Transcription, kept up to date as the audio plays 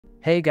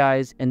Hey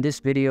guys, in this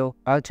video,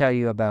 I'll tell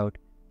you about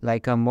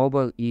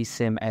Lycamobile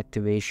Esim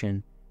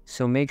Activation.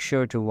 So make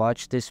sure to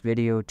watch this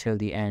video till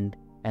the end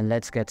and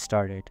let's get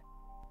started.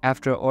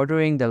 After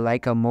ordering the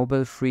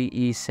Lycamobile free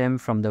eSIM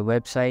from the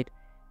website,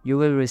 you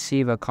will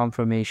receive a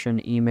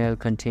confirmation email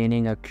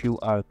containing a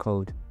QR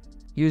code.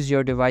 Use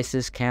your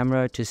device's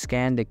camera to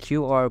scan the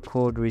QR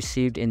code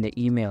received in the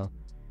email.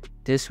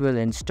 This will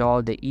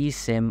install the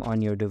eSIM on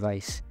your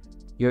device.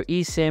 Your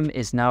eSIM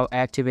is now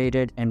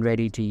activated and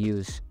ready to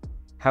use.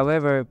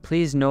 However,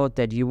 please note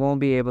that you won't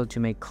be able to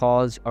make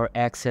calls or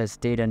access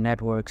data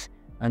networks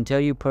until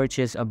you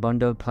purchase a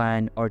bundle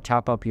plan or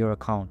top up your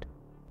account.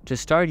 To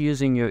start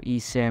using your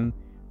eSIM,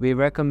 we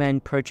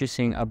recommend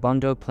purchasing a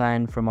bundle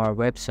plan from our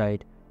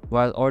website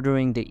while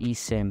ordering the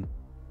eSIM.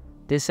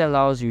 This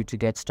allows you to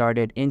get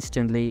started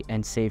instantly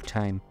and save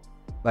time.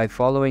 By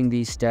following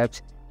these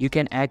steps, you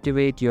can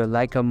activate your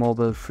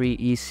Lycamobile free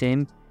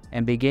eSIM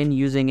and begin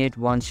using it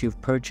once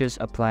you've purchased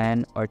a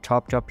plan or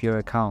topped up your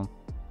account.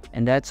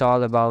 And that's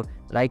all about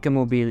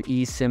Lycamobile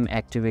Esim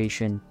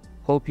Activation.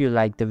 Hope you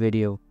liked the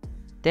video.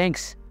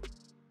 Thanks.